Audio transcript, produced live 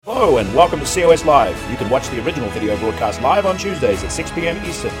Hello and welcome to COS Live. You can watch the original video broadcast live on Tuesdays at 6 p.m.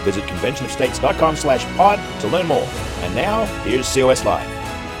 Eastern. Visit conventionofstates.com/pod to learn more. And now, here's COS Live.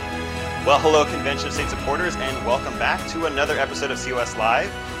 Well, hello, Convention of State supporters, and welcome back to another episode of COS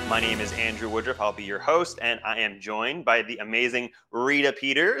Live. My name is Andrew Woodruff. I'll be your host, and I am joined by the amazing Rita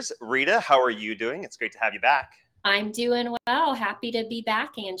Peters. Rita, how are you doing? It's great to have you back. I'm doing well. Happy to be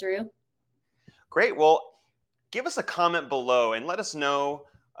back, Andrew. Great. Well, give us a comment below and let us know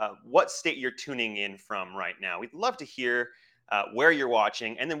what state you're tuning in from right now. We'd love to hear where you're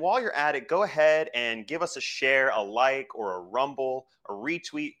watching. And then while you're at it, go ahead and give us a share, a like, or a rumble, a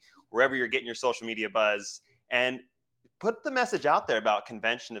retweet, wherever you're getting your social media buzz. And put the message out there about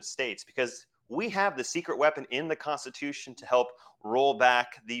Convention of States, because we have the secret weapon in the Constitution to help roll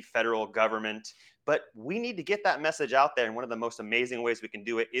back the federal government. But we need to get that message out there. And one of the most amazing ways we can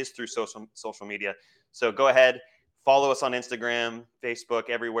do it is through social media. So go ahead, follow us on Instagram, Facebook,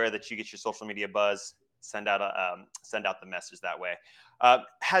 everywhere that you get your social media buzz. Send out the message that way.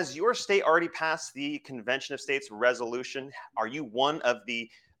 Has your state already passed the Convention of States resolution? Are you one of the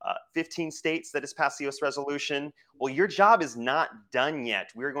 15 states that has passed the U.S. resolution? Well, your job is not done yet.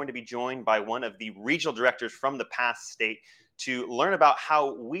 We're going to be joined by one of the regional directors from the past state to learn about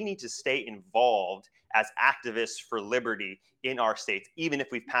how we need to stay involved as activists for liberty in our states, even if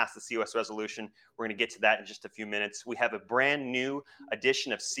we've passed the COS resolution. We're going to get to that in just a few minutes. We have a brand new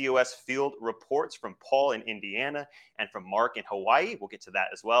edition of COS Field Reports from Paul in Indiana and from Mark in Hawaii. We'll get to that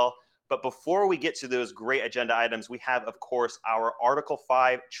as well. But before we get to those great agenda items, we have, of course, our Article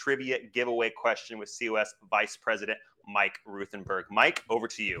 5 trivia giveaway question with COS Vice President Mike Ruthenberg. Mike, over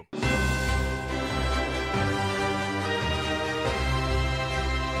to you.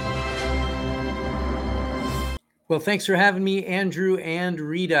 Well, thanks for having me, Andrew and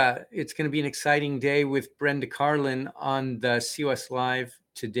Rita. It's going to be an exciting day with Brenda Carlin on the COS Live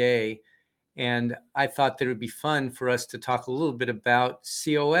today. And I thought that it would be fun for us to talk a little bit about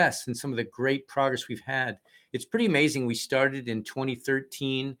COS and some of the great progress we've had. It's pretty amazing. We started in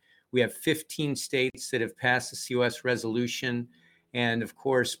 2013. We have 15 states that have passed the COS resolution. And of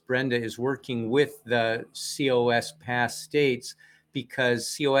course, Brenda is working with the COS passed states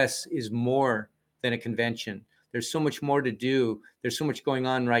because COS is more than a convention. There's so much more to do. There's so much going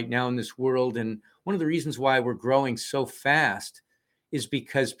on right now in this world. And one of the reasons why we're growing so fast is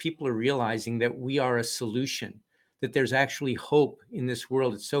because people are realizing that we are a solution, that there's actually hope in this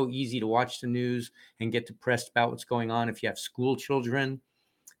world. It's so easy to watch the news and get depressed about what's going on. If you have school children,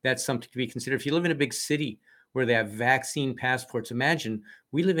 that's something to be considered. If you live in a big city where they have vaccine passports, imagine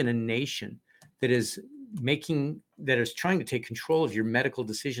we live in a nation that is trying to take control of your medical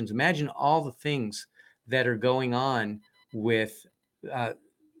decisions. Imagine all the things that are going on with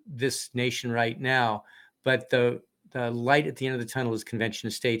this nation right now. But the light at the end of the tunnel is Convention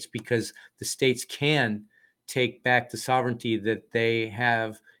of States, because the states can take back the sovereignty that they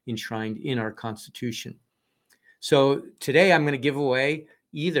have enshrined in our Constitution. So today I'm going to give away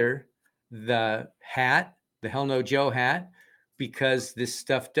either the hat, the Hell No Joe hat, because this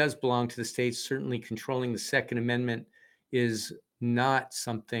stuff does belong to the states. Certainly controlling the Second Amendment is not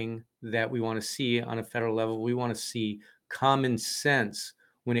something that we want to see on a federal level. We want to see common sense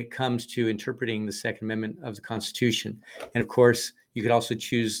when it comes to interpreting the Second Amendment of the Constitution. And of course, you could also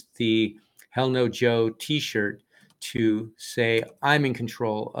choose the Hell No Joe t-shirt to say, I'm in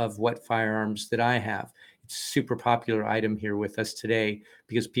control of what firearms that I have. It's a super popular item here with us today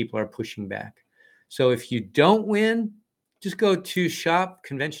because people are pushing back. So if you don't win, just go to shop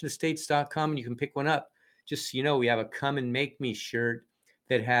conventionofstates.com and you can pick one up. Just so you know, we have a Come and Make Me shirt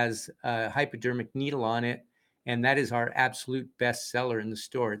that has a hypodermic needle on it. And that is our absolute best seller in the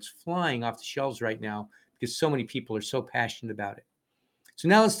store. It's flying off the shelves right now because so many people are so passionate about it. So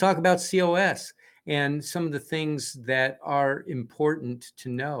now let's talk about COS and some of the things that are important to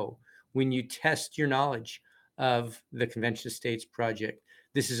know when you test your knowledge of the Convention of States project.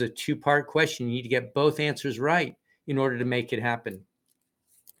 This is a two-part question. You need to get both answers right in order to make it happen.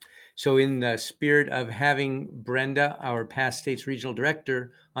 So in the spirit of having Brenda, our past states regional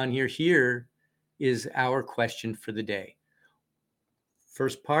director, on here is our question for the day.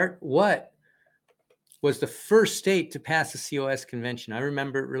 First part, what was the first state to pass the COS convention? I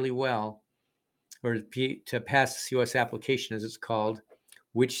remember it really well, or to pass the COS application as it's called.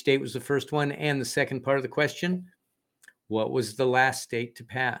 Which state was the first one? And the second part of the question, what was the last state to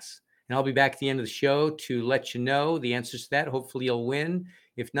pass? And I'll be back at the end of the show to let you know the answers to that. Hopefully you'll win.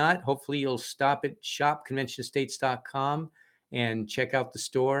 If not, hopefully you'll stop at shopconventionofstates.com and check out the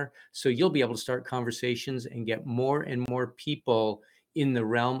store. So you'll be able to start conversations and get more and more people in the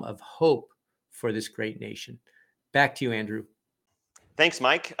realm of hope for this great nation. Back to you, Andrew. Thanks,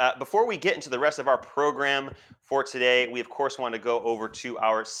 Mike. Before we get into the rest of our program for today, we of course want to go over to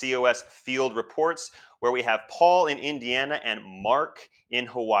our COS field reports, where we have Paul in Indiana and Mark in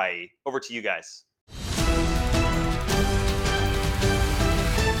Hawaii. Over to you guys.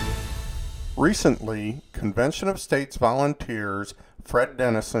 Recently, Convention of States volunteers Fred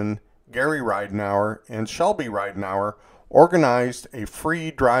Dennison, Gary Ridenauer, and Shelby Ridenauer organized a free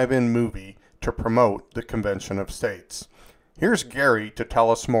drive-in movie to promote the Convention of States. Here's Gary to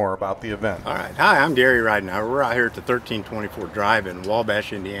tell us more about the event. All right. Hi, I'm Gary Ridenauer. We're out here at the 1324 Drive-In,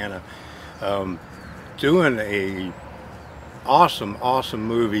 Wabash, Indiana, doing a awesome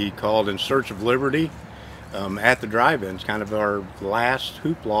movie called In Search of Liberty. At the drive-in. It's kind of our last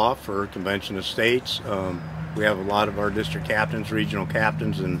hoopla for Convention of States. We have a lot of our district captains, regional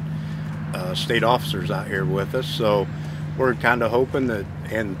captains, and state officers out here with us. So we're kind of hoping that,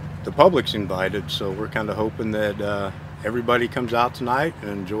 and the public's invited, so we're kind of hoping that everybody comes out tonight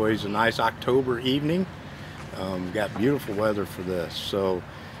and enjoys a nice October evening. We've got beautiful weather for this, so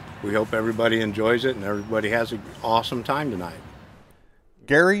we hope everybody enjoys it and everybody has an awesome time tonight.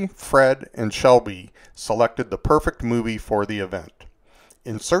 Gary, Fred, and Shelby selected the perfect movie for the event.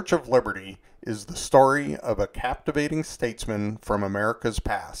 In Search of Liberty is the story of a captivating statesman from America's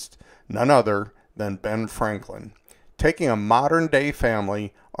past, none other than Ben Franklin, taking a modern-day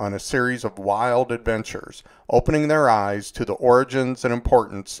family on a series of wild adventures, opening their eyes to the origins and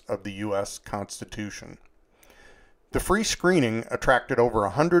importance of the U.S. Constitution. The free screening attracted over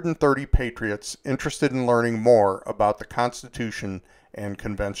 130 patriots interested in learning more about the Constitution and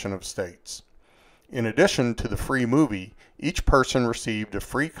Convention of States. In addition to the free movie, each person received a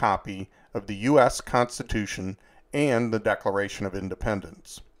free copy of the U.S. Constitution and the Declaration of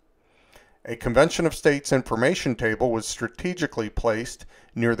Independence. A Convention of States information table was strategically placed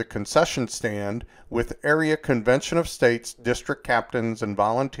near the concession stand with area Convention of States district captains and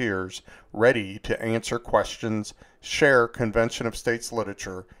volunteers ready to answer questions, share Convention of States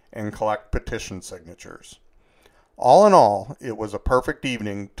literature, and collect petition signatures. All in all, it was a perfect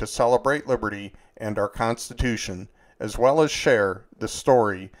evening to celebrate liberty and our Constitution, as well as share the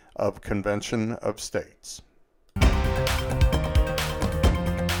story of Convention of States.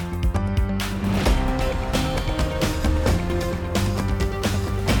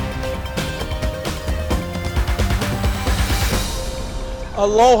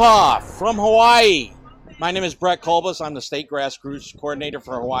 Aloha from Hawaii. My name is Brett Kolbus. I'm the State Grassroots Coordinator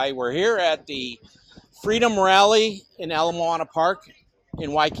for Hawaii. We're here at the Freedom Rally in Ala Moana Park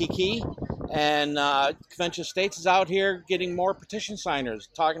in Waikiki, and Convention of States is out here getting more petition signers,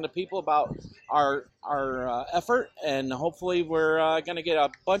 talking to people about our effort, and hopefully we're going to get a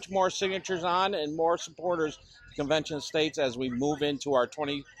bunch more signatures on and more supporters to Convention of States as we move into our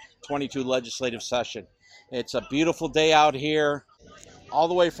 2022 legislative session. It's a beautiful day out here, all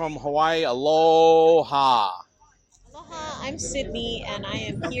the way from Hawaii. Aloha. Aloha, I'm Sydney, and I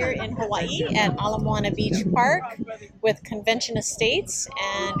am here in Hawaii at Ala Moana Beach Park with Convention of States,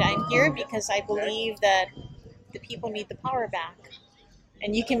 and I'm here because I believe that the people need the power back,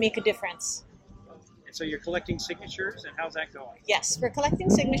 and you can make a difference. And so you're collecting signatures, and how's that going? Yes, we're collecting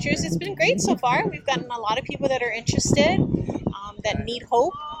signatures. It's been great so far. We've gotten a lot of people that are interested, that need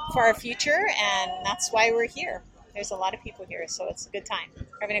hope for our future, and that's why we're here. There's a lot of people here, so it's a good time. We're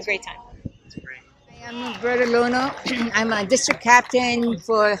having a great time. That's great. I'm Roberta Lono. I'm a district captain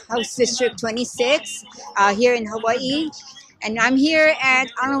for House District 26 here in Hawaii. And I'm here at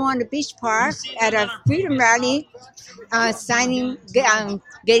Ala Moana Beach Park at a freedom rally,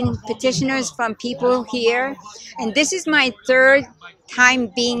 getting petitioners from people here. And this is my third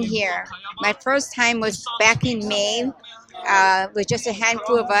time being here. My first time was back in May with just a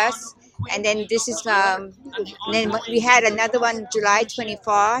handful of us. And then this is, then we had another one July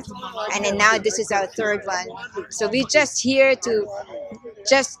 24th, and then now this is our third one. So we're just here to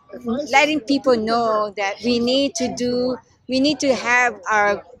just letting people know that we need to have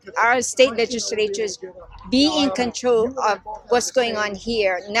our state legislatures be in control of what's going on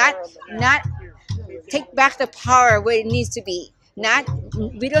here, not take back the power where it needs to be.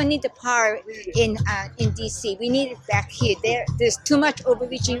 We don't need the power in DC. We need it back here. There's too much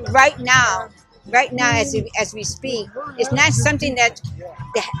overreaching right now as we speak. It's not something that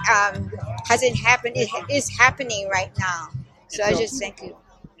hasn't happened. It is happening right now. So I just thank you.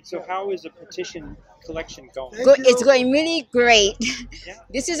 So how is the petition collection going? It's going really great. Yeah.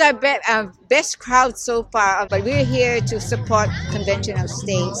 This is our best crowd so far, but we're here to support Convention of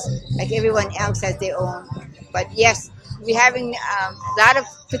States, like everyone else has their own. But yes, we're having a lot of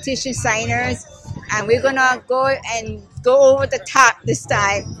petition signers, and we're gonna go over the top this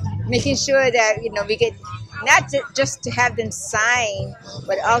time, making sure that we get not just to have them sign,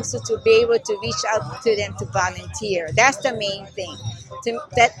 but also to be able to reach out to them to volunteer. That's the main thing.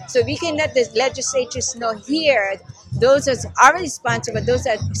 So we can let the legislatures know here, those are already sponsored, but those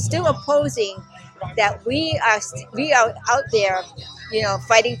are still opposing, that we are out there,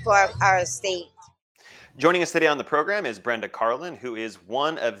 fighting for our state. Joining us today on the program is Brenda Carlin, who is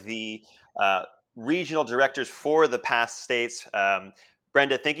one of the regional directors for the past states.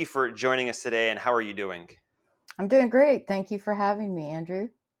 Brenda, thank you for joining us today, and how are you doing? I'm doing great. Thank you for having me, Andrew.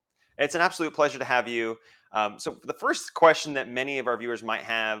 It's an absolute pleasure to have you. So the first question that many of our viewers might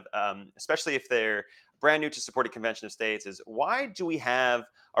have, especially if they're brand new to supporting Convention of States, is why do we have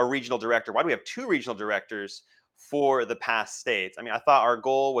a regional director? Why do we have two regional directors for the past states? I mean, I thought our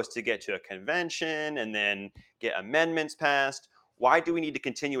goal was to get to a convention and then get amendments passed. Why do we need to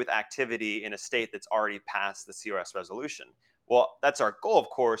continue with activity in a state that's already passed the COS resolution? Well, that's our goal, of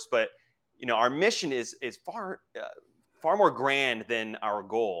course, but our mission is far more grand than our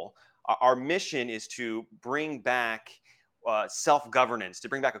goal. Our mission is to bring back self-governance, to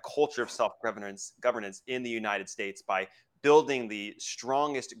bring back a culture of self-governance in the United States by building the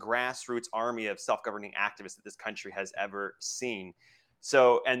strongest grassroots army of self-governing activists that this country has ever seen.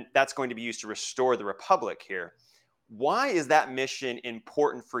 So, and that's going to be used to restore the republic here. Why is that mission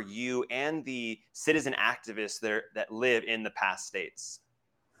important for you and the citizen activists that live in the past states?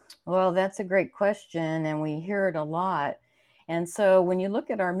 Well, that's a great question, and we hear it a lot. And so when you look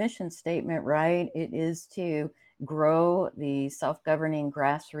at our mission statement, right, it is to grow the self-governing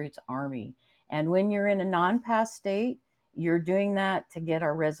grassroots army. And when you're in a non-pass state, you're doing that to get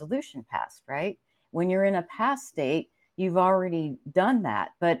our resolution passed, right? When you're in a pass state, you've already done that,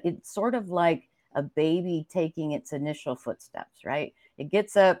 but it's sort of like a baby taking its initial footsteps, right? It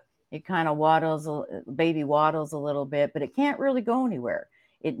gets up, it kind of baby waddles a little bit, but it can't really go anywhere.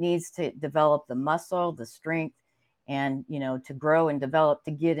 It needs to develop the muscle, the strength, and to grow and develop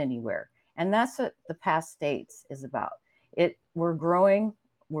to get anywhere. And that's what the past states is about. We're growing,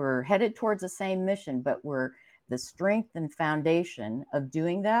 we're headed towards the same mission, but we're the strength and foundation of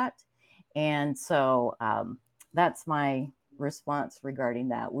doing that. And so that's my response regarding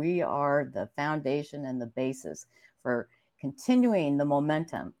that. We are the foundation and the basis for continuing the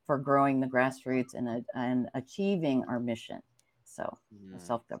momentum for growing the grassroots and achieving our mission. So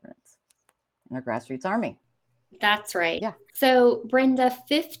self-governance and our grassroots army. That's right. Yeah. So, Brenda,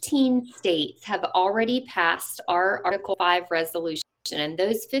 15 states have already passed our Article 5 resolution, and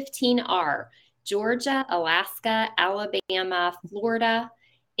those 15 are Georgia, Alaska, Alabama, Florida,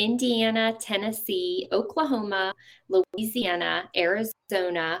 Indiana, Tennessee, Oklahoma, Louisiana,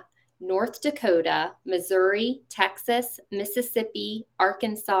 Arizona, North Dakota, Missouri, Texas, Mississippi,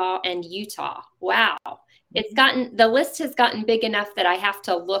 Arkansas, and Utah. Wow. The list has gotten big enough that I have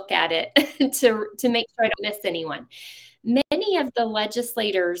to look at it to make sure I don't miss anyone. Many of the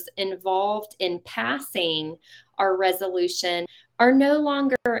legislators involved in passing our resolution are no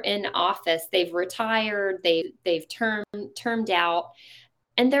longer in office. They've retired, they've termed out,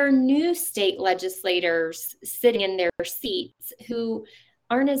 and there are new state legislators sitting in their seats who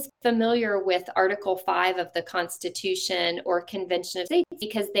aren't as familiar with Article 5 of the Constitution or Convention of States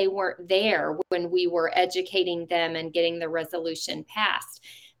because they weren't there when we were educating them and getting the resolution passed.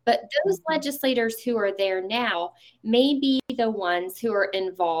 But those legislators who are there now may be the ones who are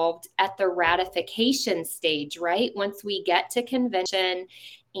involved at the ratification stage, right? Once we get to convention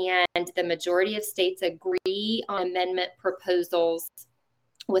and the majority of states agree on amendment proposals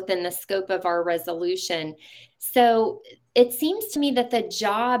within the scope of our resolution. So it seems to me that the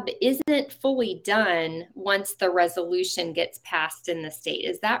job isn't fully done once the resolution gets passed in the state.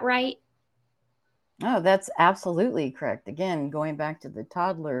 Is that right? Oh, that's absolutely correct. Again, going back to the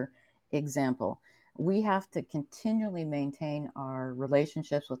toddler example, we have to continually maintain our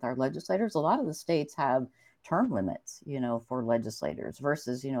relationships with our legislators. A lot of the states have term limits, for legislators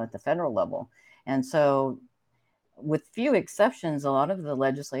versus, at the federal level. And so with few exceptions, a lot of the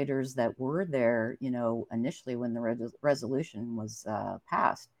legislators that were there, initially when the resolution was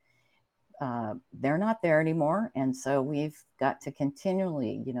passed, they're not there anymore. And so we've got to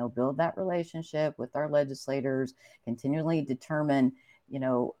continually, build that relationship with our legislators, continually determine,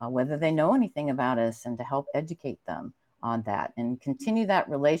 whether they know anything about us and to help educate them on that and continue that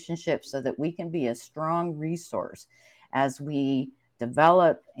relationship so that we can be a strong resource as we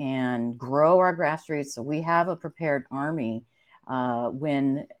develop and grow our grassroots so we have a prepared army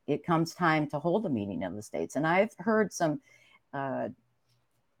when it comes time to hold a meeting of the states. And I've heard some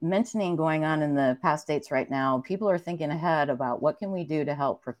mentioning going on in the past states right now. People are thinking ahead about what can we do to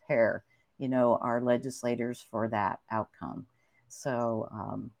help prepare, our legislators for that outcome. So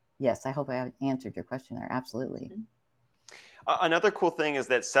yes, I hope I answered your question there. Absolutely. Another cool thing is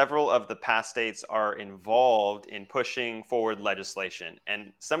that several of the past states are involved in pushing forward legislation.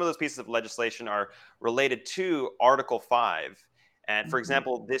 And some of those pieces of legislation are related to Article 5. And for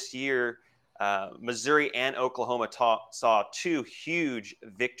example, this year, Missouri and Oklahoma saw two huge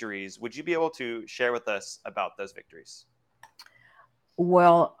victories. Would you be able to share with us about those victories?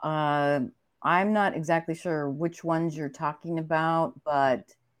 Well, I'm not exactly sure which ones you're talking about,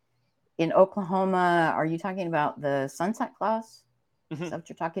 but in Oklahoma, are you talking about the Sunset Clause? Is that what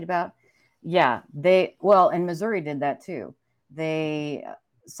you're talking about? Yeah, and Missouri did that too.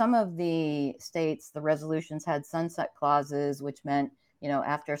 Some of the states, the resolutions had sunset clauses, which meant,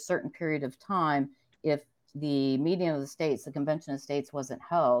 after a certain period of time, if the meeting of the states, the convention of states wasn't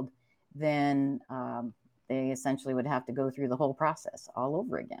held, then they essentially would have to go through the whole process all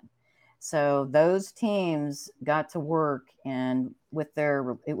over again. So those teams got to work, and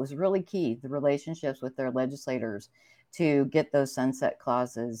it was really key, the relationships with their legislators, to get those sunset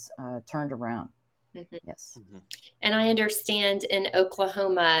clauses turned around. Yes. And I understand in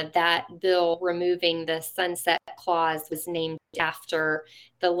Oklahoma that bill removing the sunset clause was named after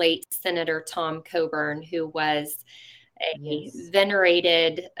the late Senator Tom Coburn, who was a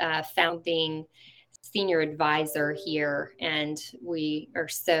venerated founding senior advisor here, and we are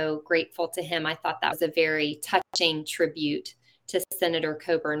so grateful to him. I thought that was a very touching tribute to Senator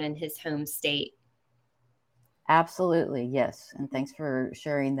Coburn in his home state. Absolutely, yes. And thanks for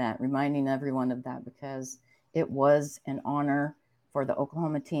sharing that, reminding everyone of that, because it was an honor for the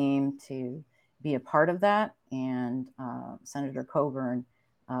Oklahoma team to be a part of that. And Senator Coburn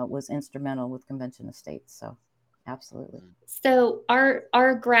was instrumental with Convention of States. So absolutely. So our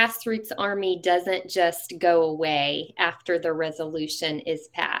grassroots army doesn't just go away after the resolution is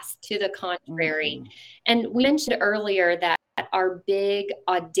passed. To the contrary. And we mentioned earlier that our big,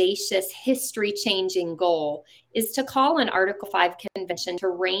 audacious, history-changing goal is to call an Article 5 convention to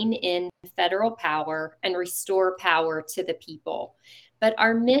rein in federal power and restore power to the people. But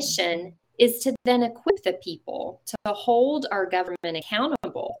our mission is to then equip the people to hold our government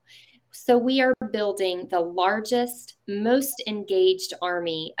accountable. So we are building the largest, most engaged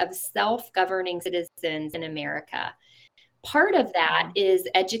army of self-governing citizens in America. Part of that is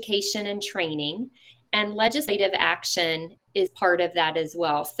education and training, and legislative action is part of that as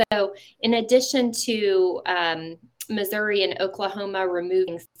well. So in addition to Missouri and Oklahoma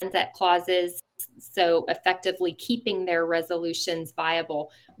removing sunset clauses, so effectively keeping their resolutions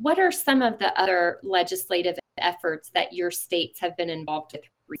viable, what are some of the other legislative efforts that your states have been involved with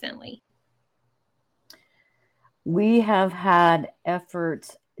recently? We have had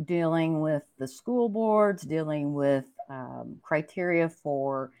efforts dealing with the school boards, dealing with criteria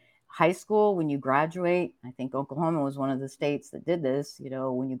for high school when you graduate. I think Oklahoma was one of the states that did this.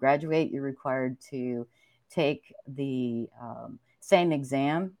 When you graduate, you're required to take the same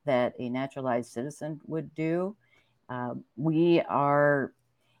exam that a naturalized citizen would do. We are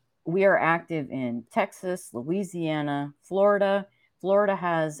active in Texas, Louisiana, Florida. Florida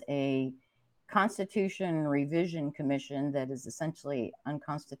has a Constitution Revision Commission that is essentially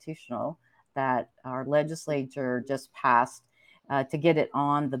unconstitutional, that our legislature just passed to get it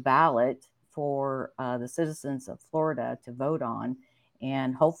on the ballot for the citizens of Florida to vote on.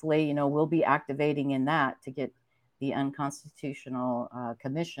 And hopefully, we'll be activating in that to get the unconstitutional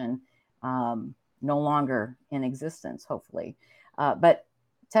commission no longer in existence, hopefully. But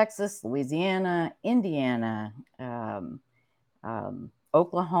Texas, Louisiana, Indiana,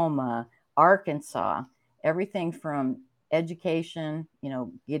 Oklahoma, Arkansas, everything from education,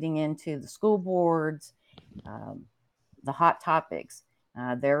 getting into the school boards, the hot topics.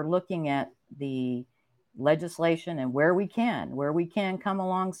 They're looking at the legislation and where we can come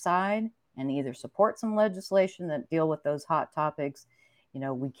alongside and either support some legislation that deal with those hot topics,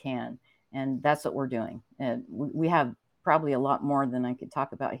 we can. And that's what we're doing. And we have probably a lot more than I could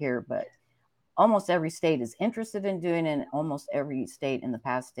talk about here, but almost every state is interested in doing it, and almost every state in the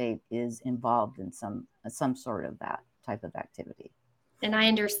past state is involved in some sort of that type of activity. And I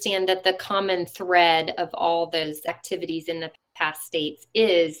understand that the common thread of all those activities in the past states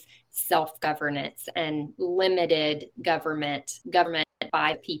is self-governance and limited government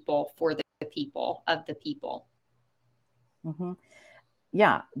by people, for the people, of the people. Mm-hmm.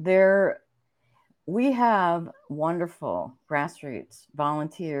 Yeah, we have wonderful grassroots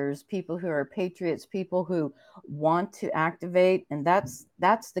volunteers, people who are patriots, people who want to activate. And that's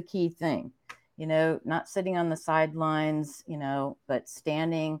the key thing, not sitting on the sidelines, but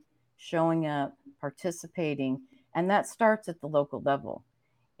standing, showing up, participating. And that starts at the local level.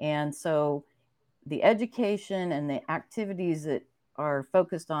 And so the education and the activities that are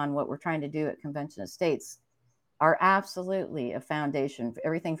focused on what we're trying to do at Convention of States are absolutely a foundation for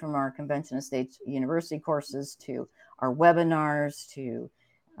everything from our Convention of States University courses to our webinars to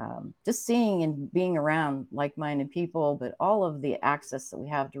just seeing and being around like-minded people, but all of the access that we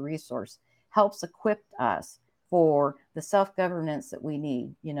have to resource helps equip us for the self-governance that we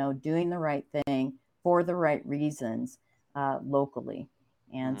need, doing the right thing for the right reasons locally.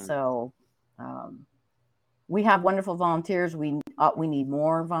 And so we have wonderful volunteers. We need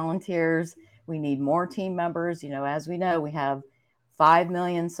more volunteers. We need more team members. As we know, we have 5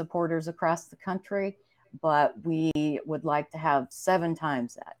 million supporters across the country, but we would like to have 7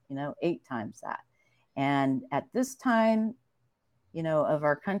 times that, 8 times that. And at this time, of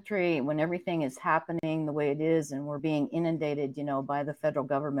our country, when everything is happening the way it is, and we're being inundated, by the federal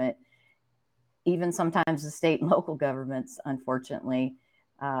government, even sometimes the state and local governments, unfortunately,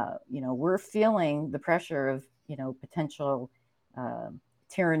 we're feeling the pressure of, potential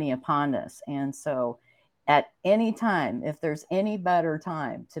tyranny upon us. And so at any time, if there's any better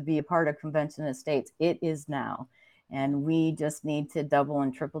time to be a part of Convention of States, it is now. And we just need to double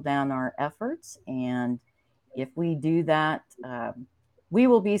and triple down our efforts. And if we do that, we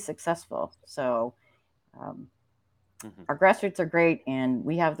will be successful. So our grassroots are great, and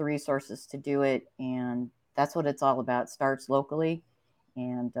we have the resources to do it. And that's what it's all about. It starts locally.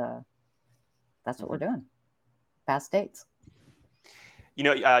 And that's what we're doing. Past states.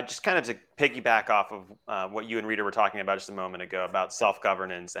 Just kind of to piggyback off of what you and Rita were talking about just a moment ago about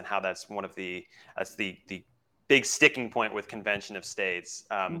self-governance and how that's one of the big sticking point with Convention of States.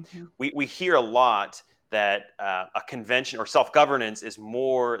 We hear a lot that a convention or self-governance is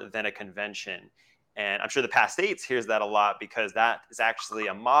more than a convention. And I'm sure the past states hears that a lot because that is actually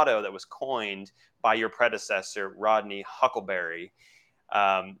a motto that was coined by your predecessor, Rodney Huckleberry.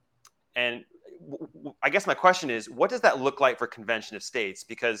 And I guess my question is, what does that look like for Convention of States?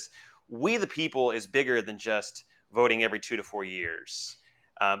 Because we the people is bigger than just voting every 2 to 4 years.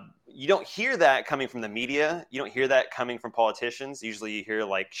 You don't hear that coming from the media. You don't hear that coming from politicians. Usually you hear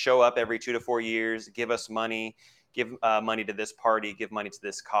show up every 2 to 4 years, give us money, give money to this party, give money to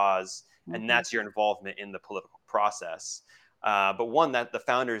this cause. And that's your involvement in the political process. But one, that the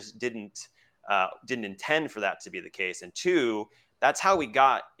founders didn't intend for that to be the case. And two, that's how we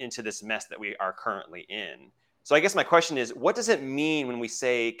got into this mess that we are currently in. So I guess my question is, what does it mean when we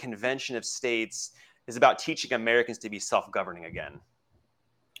say Convention of States is about teaching Americans to be self-governing again?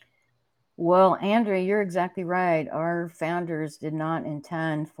 Well, Andrew, you're exactly right. Our founders did not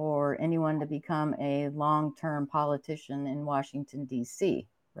intend for anyone to become a long-term politician in Washington, D.C.,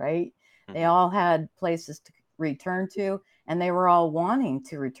 right? They all had places to return to, and they were all wanting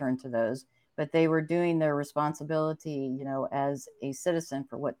to return to those, but they were doing their responsibility, as a citizen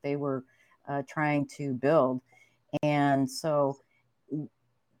for what they were trying to build. And so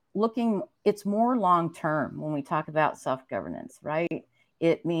it's more long-term when we talk about self-governance, right?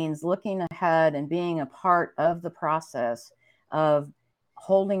 It means looking ahead and being a part of the process of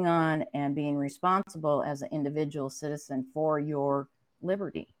holding on and being responsible as an individual citizen for your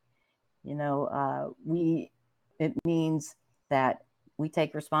liberty. It means that we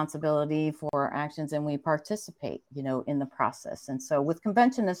take responsibility for our actions and we participate, in the process. And so with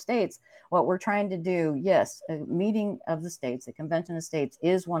Convention of States, what we're trying to do, yes, a meeting of the states, a Convention of States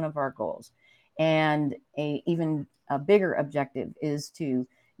is one of our goals. And even a bigger objective is to,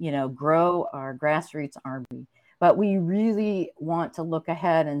 grow our grassroots army. But we really want to look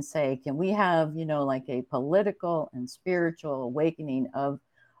ahead and say, can we have, a political and spiritual awakening of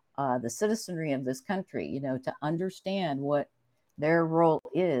the citizenry of this country, to understand what their role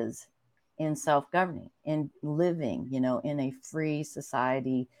is in self-governing, in living, in a free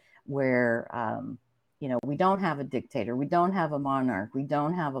society where, we don't have a dictator, we don't have a monarch, we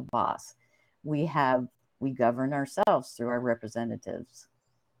don't have a boss. We govern ourselves through our representatives.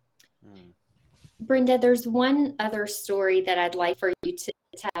 Brenda, there's one other story that I'd like for you to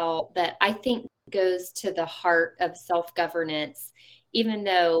tell that I think goes to the heart of self-governance, even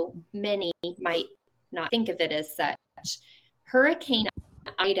though many might not think of it as such. Hurricane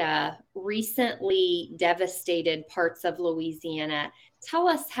Ida recently devastated parts of Louisiana. Tell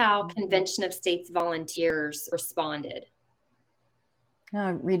us how Convention of States volunteers responded.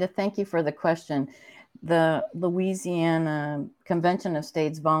 Rita, thank you for the question. The Louisiana Convention of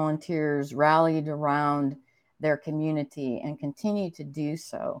States volunteers rallied around their community and continue to do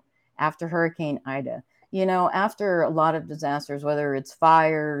so after Hurricane Ida. After a lot of disasters, whether it's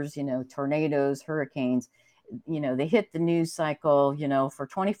fires, tornadoes, hurricanes, they hit the news cycle, for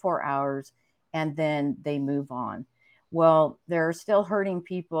 24 hours and then they move on. Well, there are still hurting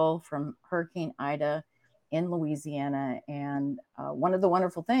people from Hurricane Ida. in Louisiana. And one of the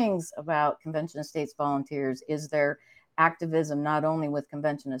wonderful things about Convention of States volunteers is their activism, not only with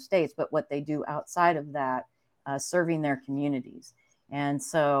Convention of States, but what they do outside of that, serving their communities. And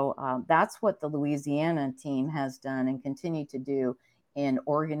so that's what the Louisiana team has done and continue to do in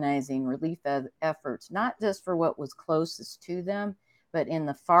organizing relief efforts, not just for what was closest to them, but in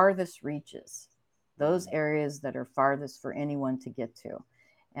the farthest reaches, those areas that are farthest for anyone to get to.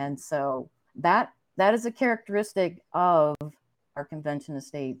 And so that is a characteristic of our Convention of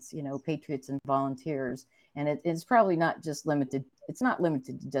States, patriots and volunteers. And it's probably not just limited, it's not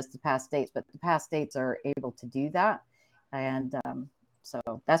limited to just the past states, but the past states are able to do that. And so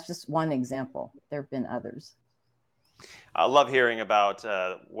that's just one example. There have been others. I love hearing about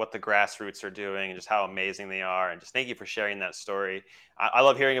what the grassroots are doing and just how amazing they are. And just thank you for sharing that story. I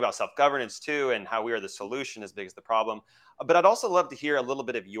love hearing about self-governance too, and how we are the solution as big as the problem. But I'd also love to hear a little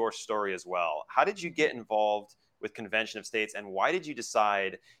bit of your story as well. How did you get involved with Convention of States, and why did you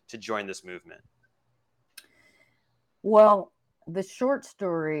decide to join this movement? Well, the short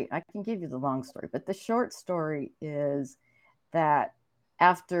story, I can give you the long story, but the short story is that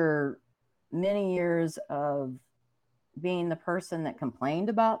after many years of being the person that complained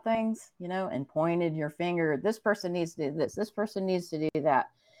about things, and pointed your finger, this person needs to do this, this person needs to do that,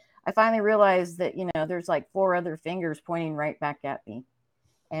 I finally realized that, there's like 4 other fingers pointing right back at me.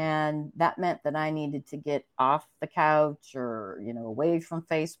 And that meant that I needed to get off the couch or, away from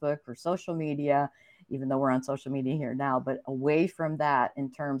Facebook or social media, even though we're on social media here now, but away from that in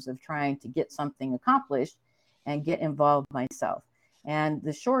terms of trying to get something accomplished and get involved myself. And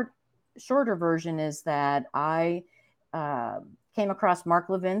the shorter version is that I came across Mark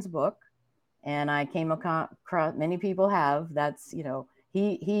Levin's book, and I came across, many people have, that's,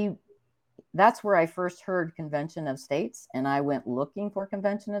 that's where I first heard Convention of States, and I went looking for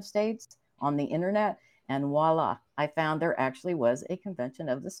Convention of States on the internet, and voila, I found there actually was a Convention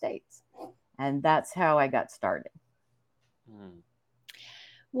of the States. And that's how I got started.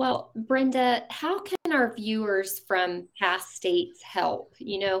 Well, Brenda, how can our viewers from past states help?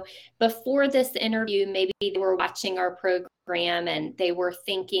 Before this interview, maybe they were watching our program and they were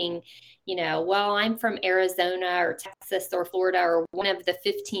thinking, well, I'm from Arizona or Texas or Florida or one of the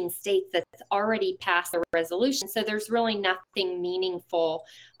 15 states that's already passed a resolution. So there's really nothing meaningful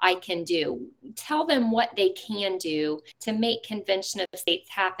I can do. Tell them what they can do to make Convention of States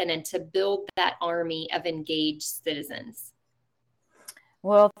happen and to build that army of engaged citizens.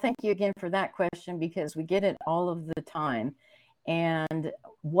 Well, thank you again for that question, because we get it all of the time. And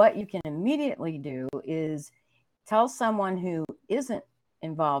what you can immediately do is tell someone who isn't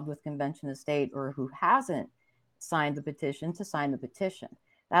involved with Convention of State or who hasn't signed the petition to sign the petition.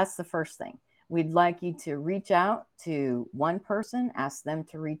 That's the first thing. We'd like you to reach out to one person, ask them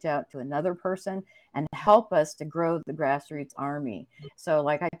to reach out to another person, and help us to grow the grassroots army. So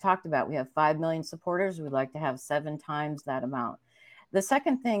like I talked about, we have 5 million supporters. We'd like to have 7 times that amount. The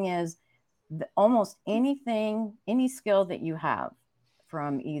second thing is almost anything, any skill that you have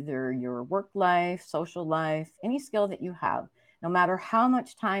from either your work life, social life, any skill that you have, no matter how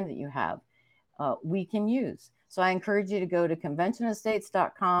much time that you have, we can use. So I encourage you to go to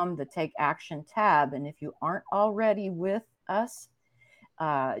conventionofstates.com, the Take Action tab. And if you aren't already with us,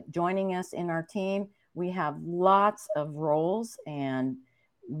 joining us in our team, we have lots of roles, and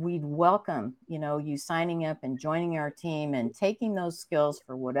we'd welcome, you signing up and joining our team and taking those skills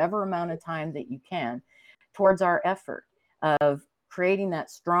for whatever amount of time that you can towards our effort of creating that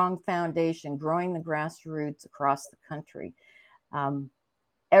strong foundation, growing the grassroots across the country.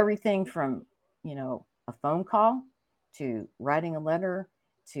 Everything from, a phone call to writing a letter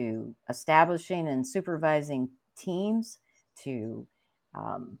to establishing and supervising teams to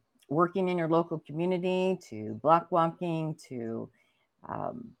working in your local community to block walking to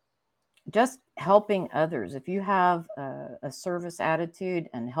just helping others. If you have a service attitude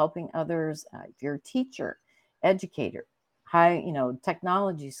and helping others, if you're a teacher, educator, high,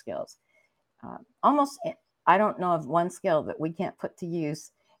 technology skills, almost, I don't know of one skill that we can't put to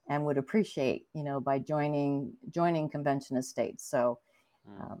use and would appreciate, by joining Convention of States. So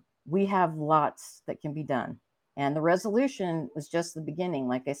we have lots that can be done. And the resolution was just the beginning.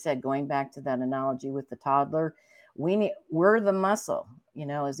 Like I said, going back to that analogy with the toddler, we're the muscle,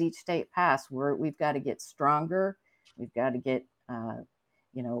 as each state passed, we've got to get stronger. We've got to get,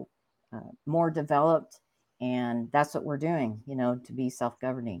 more developed. And that's what we're doing, to be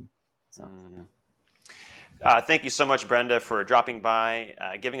self-governing. So. Thank you so much, Brenda, for dropping by,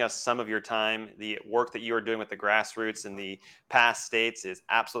 giving us some of your time. The work that you are doing with the grassroots in the past states is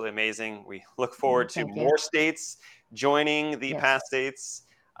absolutely amazing. We look forward to more states joining the past states.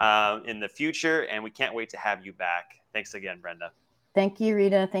 in the future, and we can't wait to have you back. Thanks again, Brenda. Thank you,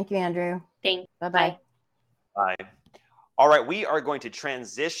 Rita. Thank you, Andrew. Thanks. Bye-bye. Bye. All right, we are going to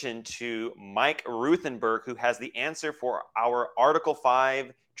transition to Mike Ruthenberg, who has the answer for our Article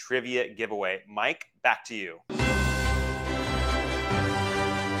 5 trivia giveaway. Mike, back to you.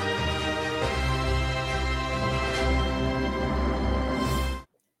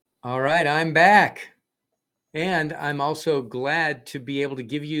 All right, I'm back. And I'm also glad to be able to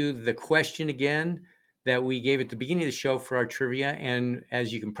give you the question again that we gave at the beginning of the show for our trivia. And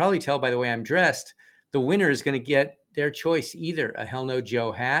as you can probably tell by the way I'm dressed, the winner is going to get their choice, either a Hell No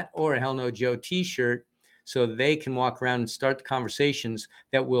Joe hat or a Hell No Joe t-shirt, so they can walk around and start the conversations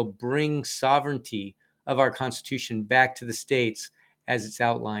that will bring sovereignty of our Constitution back to the states as it's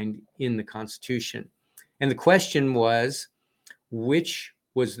outlined in the Constitution. And the question was,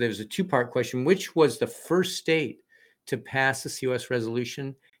 there's a two-part question, which was the first state to pass the COS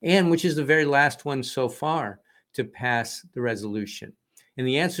resolution, and which is the very last one so far to pass the resolution? And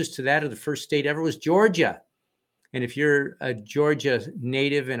the answers to that, of the first state ever, was Georgia. And if you're a Georgia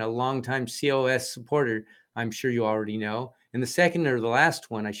native and a longtime COS supporter, I'm sure you already know. And the second, or the last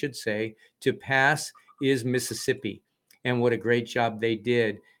one, I should say, to pass is Mississippi. And what a great job they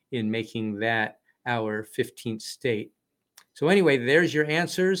did in making that our 15th state. So anyway, there's your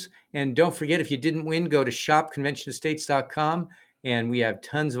answers. And don't forget, if you didn't win, go to shopconventionofstates.com, and we have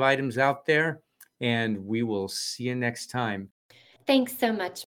tons of items out there, and we will see you next time. Thanks so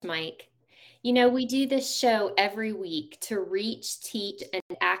much, Mike. You know, we do this show every week to reach, teach, and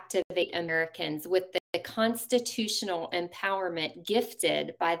activate Americans with the constitutional empowerment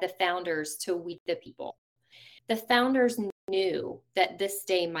gifted by the founders to we the people. The founders knew that this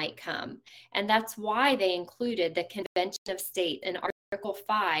day might come, and that's why they included the Convention of States in Article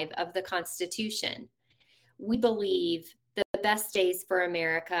 5 of the Constitution. We believe the best days for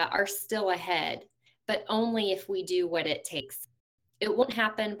America are still ahead, but only if we do what it takes. It won't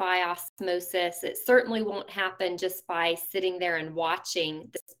happen by osmosis. It certainly won't happen just by sitting there and watching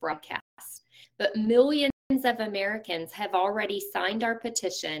this broadcast. But millions of Americans have already signed our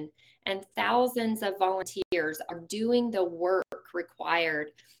petition, and thousands of volunteers are doing the work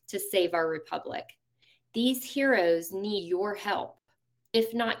required to save our republic. These heroes need your help.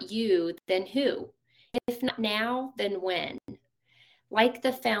 If not you, then who? If not now, then when? Like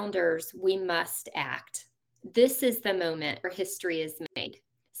the founders, we must act. This is the moment where history is made.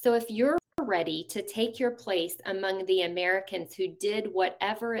 So if you're ready to take your place among the Americans who did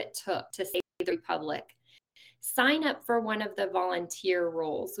whatever it took to save the republic, sign up for one of the volunteer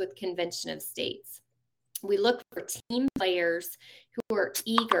roles with Convention of States. We look for team players who are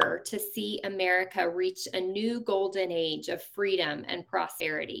eager to see America reach a new golden age of freedom and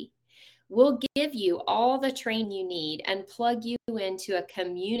prosperity. We'll give you all the training you need and plug you into a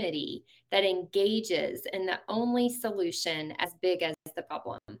community that engages in the only solution as big as the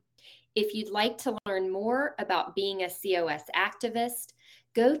problem. If you'd like to learn more about being a COS activist,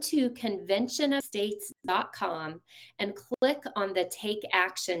 go to conventionofstates.com and click on the Take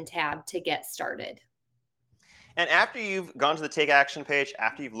Action tab to get started. And after you've gone to the Take Action page,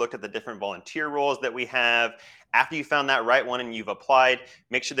 after you've looked at the different volunteer roles that we have, after you found that right one and you've applied,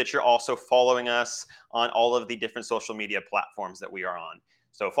 make sure that you're also following us on all of the different social media platforms that we are on.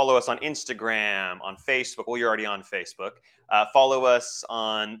 So follow us on Instagram, on Facebook. Well, you're already on Facebook. Follow us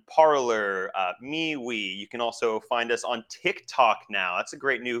on Parler, MeWe. You can also find us on TikTok now. That's a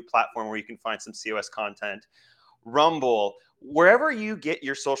great new platform where you can find some COS content. Rumble. Wherever you get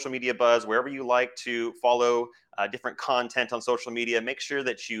your social media buzz, wherever you like to follow different content on social media, make sure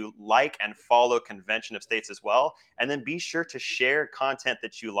that you like and follow Convention of States as well. And then be sure to share content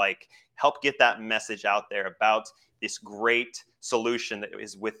that you like. Help get that message out there about this great solution that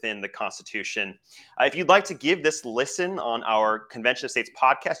is within the Constitution. If you'd like to give this listen on our Convention of States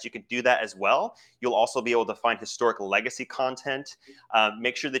podcast, you can do that as well. You'll also be able to find historic legacy content.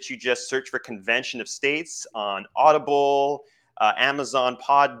 Make sure that you just search for Convention of States on Audible, Amazon,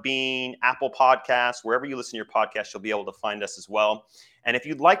 Podbean, Apple Podcasts, wherever you listen to your podcast, you'll be able to find us as well. And if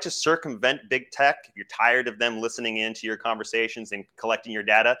you'd like to circumvent big tech, if you're tired of them listening into your conversations and collecting your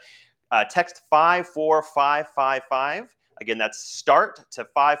data, text 54555. Again, that's START to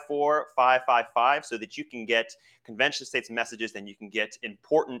 54555 so that you can get Convention of States messages and you can get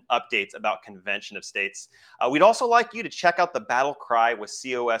important updates about Convention of States. We'd also like you to check out the Battle Cry with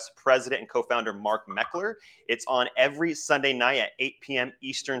COS President and co-founder Mark Meckler. It's on every Sunday night at 8 p.m.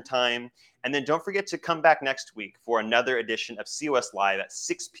 Eastern Time. And then don't forget to come back next week for another edition of COS Live at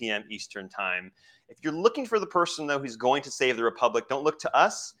 6 p.m. Eastern Time. If you're looking for the person, though, who's going to save the Republic, don't look to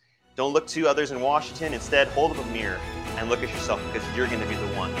us. Don't look to others in Washington. Instead, hold up a mirror. and look at yourself, because you're going to be the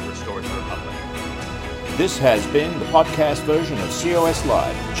one who restores the republic. This has been the podcast version of COS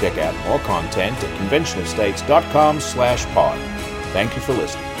Live. Check out more content at conventionofstates.com/pod. Thank you for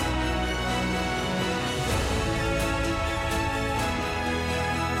listening.